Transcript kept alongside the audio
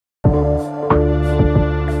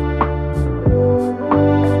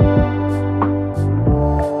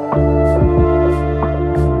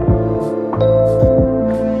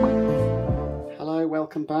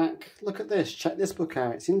this. Check this book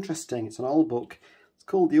out. It's interesting. It's an old book. It's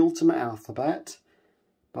called The Ultimate Alphabet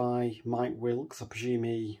by Mike Wilks. I presume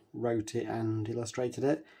he wrote it and illustrated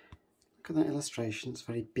it. Look at that illustration. It's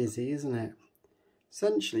very busy, isn't it?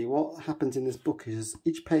 Essentially, what happens in this book is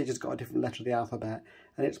each page has got a different letter of the alphabet,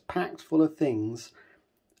 and it's packed full of things,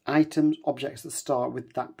 items, objects that start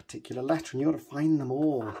with that particular letter, and you ought to find them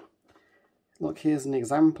all. Look, here's an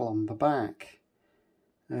example on the back.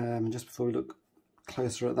 Just before we look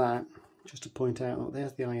closer at that, just to point out, oh,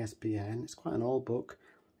 there's the ISBN. It's quite an old book.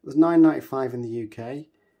 It was £9.95 in the UK.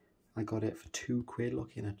 I got it for £2,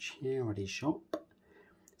 look, in a charity shop.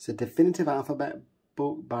 It's a definitive alphabet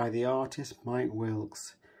book by the artist Mike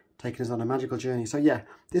Wilks, taking us on a magical journey. So yeah,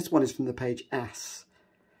 this one is from the page S.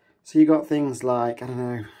 So you got things like, I don't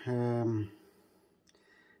know,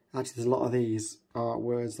 actually there's a lot of these are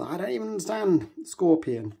words that I don't even understand.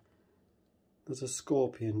 Scorpion. There's a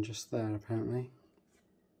scorpion just there apparently.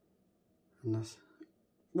 And there's,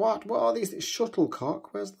 what are these?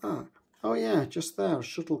 Shuttlecock, where's that? Oh yeah, just there, a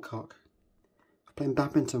shuttlecock. I'm playing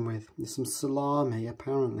badminton with. There's some salami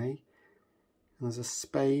apparently. And there's a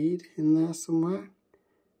spade in there somewhere.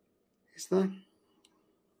 Is there?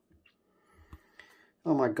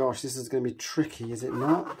 Oh my gosh, this is going to be tricky, is it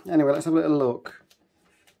not? Anyway, let's have a little look.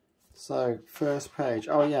 So, first page.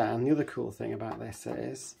 Oh yeah, and the other cool thing about this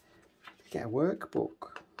is you get a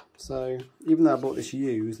workbook. So, even though I bought this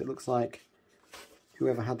used, it looks like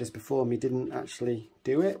whoever had this before me didn't actually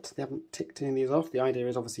do it. They haven't ticked any of these off. The idea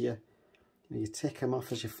is obviously you tick them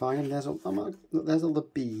off as you find them. There's all the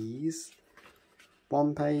B's.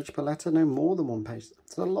 1 page per letter, no more than 1 page.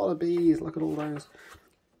 It's a lot of B's. Look at all those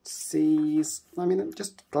C's. I mean,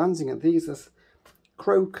 just glancing at these, there's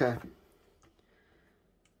croaker,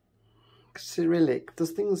 Cyrillic.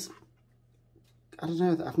 There's things I don't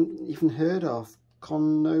know that I haven't even heard of.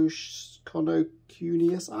 Conocunius.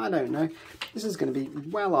 I don't know. This is going to be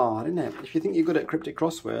well hard, isn't it? If you think you're good at cryptic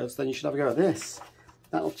crosswords, then you should have a go at this.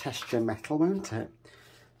 That'll test your mettle, won't it?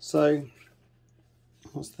 So,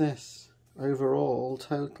 what's this? Overall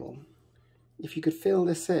total, if you could fill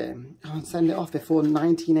this in and send it off before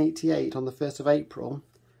 1988 on the 1st of April,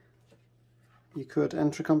 you could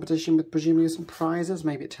enter a competition with presumably some prizes.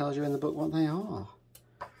 Maybe it tells you in the book what they are.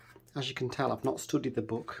 As you can tell, I've not studied the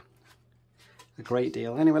book a great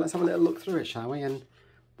deal. Anyway, let's have a little look through it, shall we? And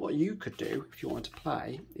what you could do if you want to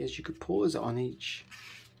play is you could pause it on each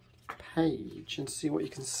page and see what you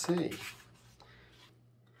can see.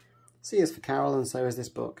 C is for Carol, and so is this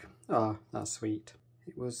book. Oh, that's sweet.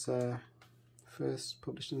 It was first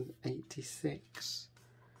published in '86.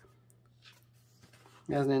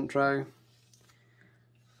 There's an intro.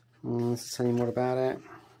 Let's tell you more about it.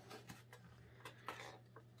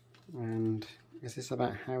 And is this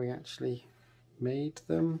about how he actually made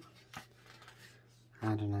them?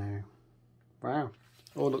 I don't know. Wow.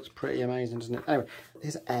 All looks pretty amazing, doesn't it? Anyway,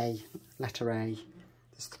 here's A, letter A.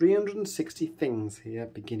 There's 360 things here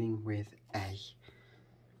beginning with A.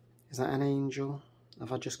 Is that an angel?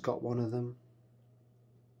 Have I just got one of them?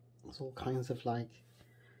 There's all kinds of like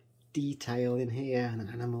detail in here, and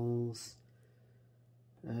animals.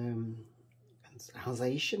 And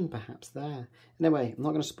Alsatian perhaps there. Anyway, I'm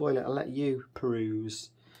not going to spoil it. I'll let you peruse.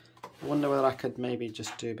 I wonder whether I could maybe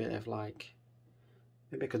just do a bit of like,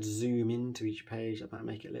 maybe I could zoom into each page. That might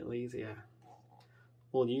make it a little easier.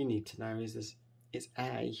 All you need to know is it's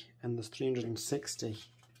A and there's 360.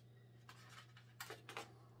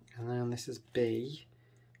 And then this is B,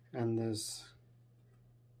 and there's,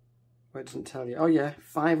 well, it doesn't tell you. Oh yeah,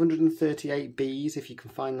 538 B's if you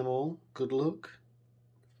can find them all. Good luck.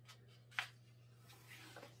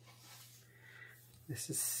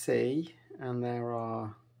 This is C, and there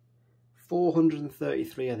are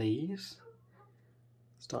 433 of these,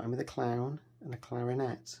 starting with a clown and a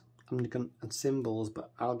clarinet and symbols,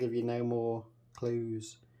 but I'll give you no more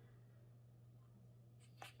clues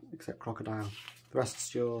except crocodile. The rest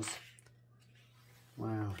is yours.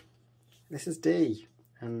 Wow. This is D,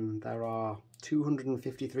 and there are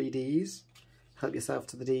 253 Ds. Help yourself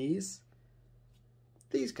to the Ds.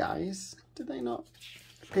 These guys, did they not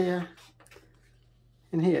appear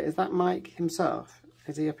in here? Is that Mike himself?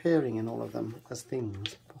 Is he appearing in all of them as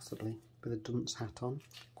things, possibly, with a dunce hat on?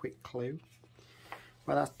 Quick clue.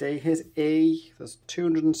 Well, that's D. Here's E. There's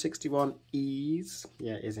 261 E's.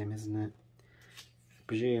 Yeah, it is him, isn't it? I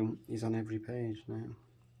presume he's on every page now.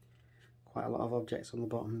 Quite a lot of objects on the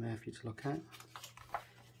bottom there for you to look at.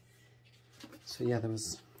 So yeah, there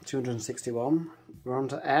was 261. We're on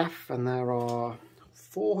to F, and there are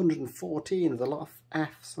 414. There's a lot of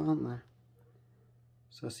F's, aren't there?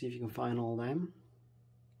 So see if you can find all them.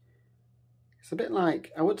 It's a bit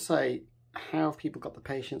like, I would say, how have people got the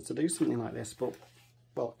patience to do something like this? But,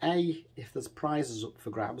 well, A, if there's prizes up for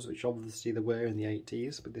grabs, which obviously there were in the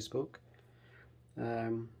 80s with this book,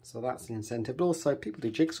 so that's an incentive. But also, people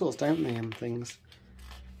do jigsaws, don't they, and things.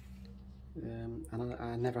 And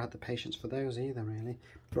I never had the patience for those either, really.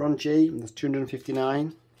 We're on G, and there's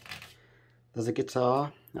 259. There's a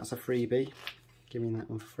guitar, that's a freebie. Give me that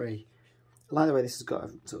one for free. I like the way this has got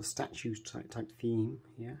a sort of statue type theme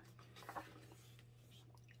here.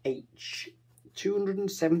 H.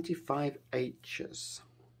 275 H's.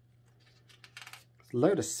 There's a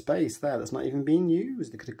load of space there that's not even being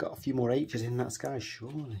used. They could have got a few more H's in that sky,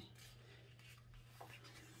 surely.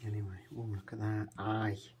 Anyway, oh, look at that.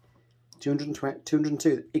 I.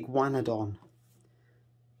 202, Iguanodon.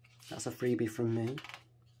 That's a freebie from me.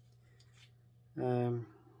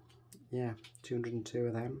 Yeah, 202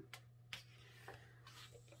 of them.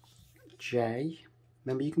 J.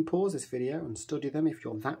 Remember, you can pause this video and study them if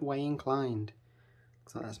you're that way inclined.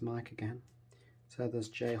 Looks like that's Mike again. So there's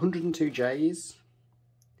J. 102 J's.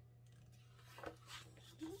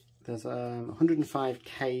 There's 105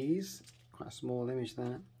 K's. Quite a small image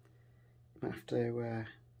there. You might have to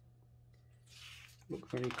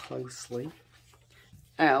look very closely.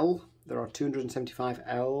 L. There are 275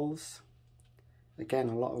 L's. Again,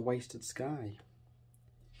 a lot of wasted sky.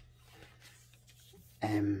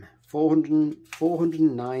 M.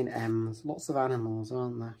 409 M's. Lots of animals,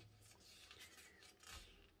 aren't there?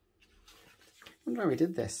 I wonder how he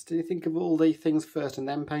did this. Did he think of all the things first and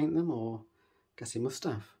then paint them? Or I guess he must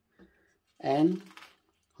have. N.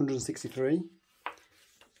 163.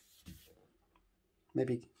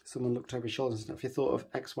 Maybe someone looked over his shoulder and said, have you thought of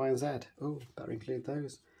X, Y, and Z? Oh, better include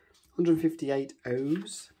those. 158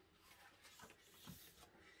 O's.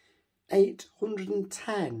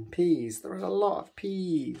 810 P's. There is a lot of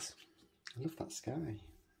P's. I love that sky,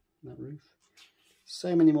 that roof.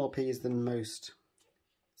 So many more P's than most.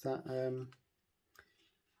 Is that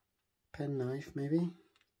penknife maybe?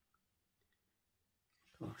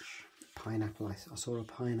 Gosh, pineapple. I saw a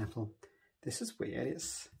pineapple. This is weird.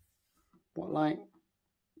 It's what, like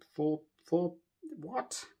four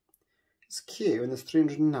what? It's Q and there's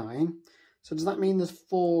 309. So does that mean there's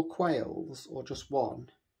 4 quails or just one?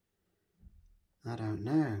 I don't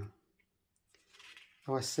know.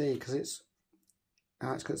 Oh, I see, because it's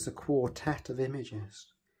a quartet of images.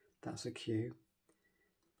 That's a Q.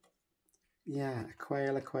 Yeah, a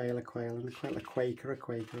quail, a quail, a quail, and a quail, a quaker, a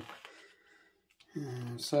quaker.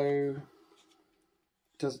 So,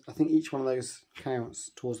 I think each one of those counts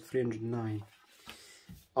towards 309.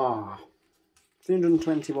 R.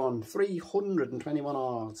 321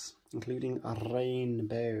 R's, including a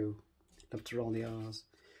rainbow. Love to roll the R's.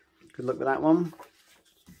 Good luck with that one.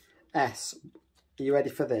 S. Are you ready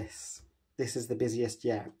for this? This is the busiest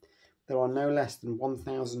yet. There are no less than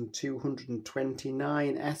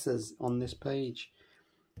 1,229 S's on this page,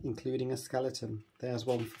 including a skeleton. There's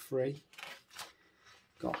one for free.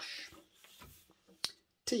 Gosh.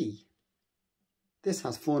 T. This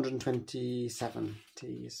has 427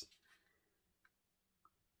 T's.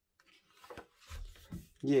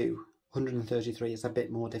 U. 133. It's a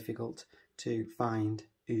bit more difficult to find.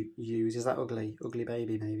 U's. Is that ugly? Ugly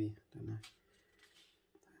baby, maybe? I don't know.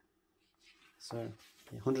 So,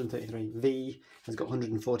 yeah, 133. V has got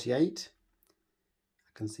 148.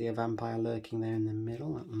 I can see a vampire lurking there in the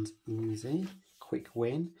middle. That one's easy. Quick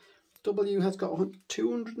win. W has got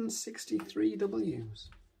 263 W's,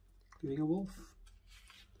 including a wolf.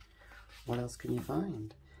 What else can you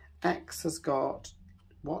find? X has got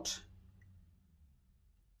what?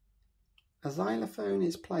 A xylophone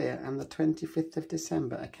is player and the 25th of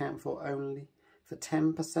December account for only for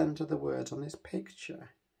 10% of the words on this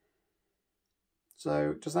picture.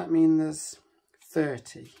 So does that mean there's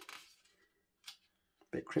 30? A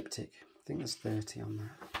bit cryptic. I think there's 30 on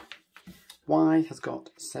that. Y has got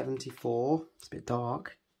 74. It's a bit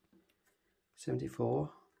dark. 74.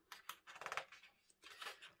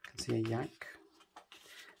 I can see a yak.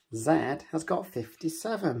 Z has got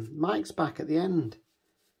 57. Mike's back at the end.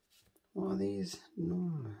 What are these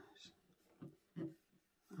numbers? I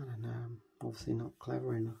don't know. I'm obviously not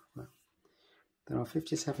clever enough. But there are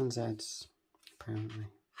 57 Zs, apparently.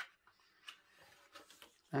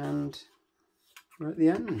 And we're at the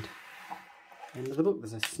end. End of the book.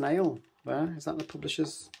 There's a snail there. Is that the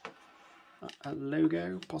publisher's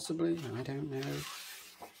logo, possibly? I don't know.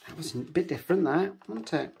 That was a bit different, that,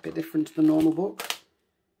 wasn't it? A bit different to the normal book.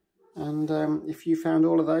 And if you found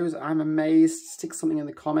all of those, I'm amazed. Stick something in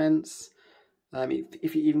the comments.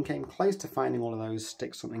 If you even came close to finding all of those,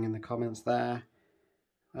 stick something in the comments there.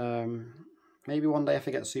 Maybe one day if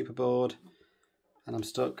I get super bored and I'm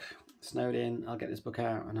stuck, snowed in, I'll get this book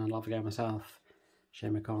out and I'll have a go myself.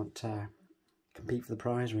 Shame I can't compete for the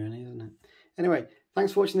prize, really, isn't it? Anyway,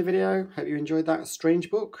 thanks for watching the video. Hope you enjoyed that strange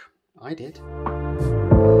book. I did.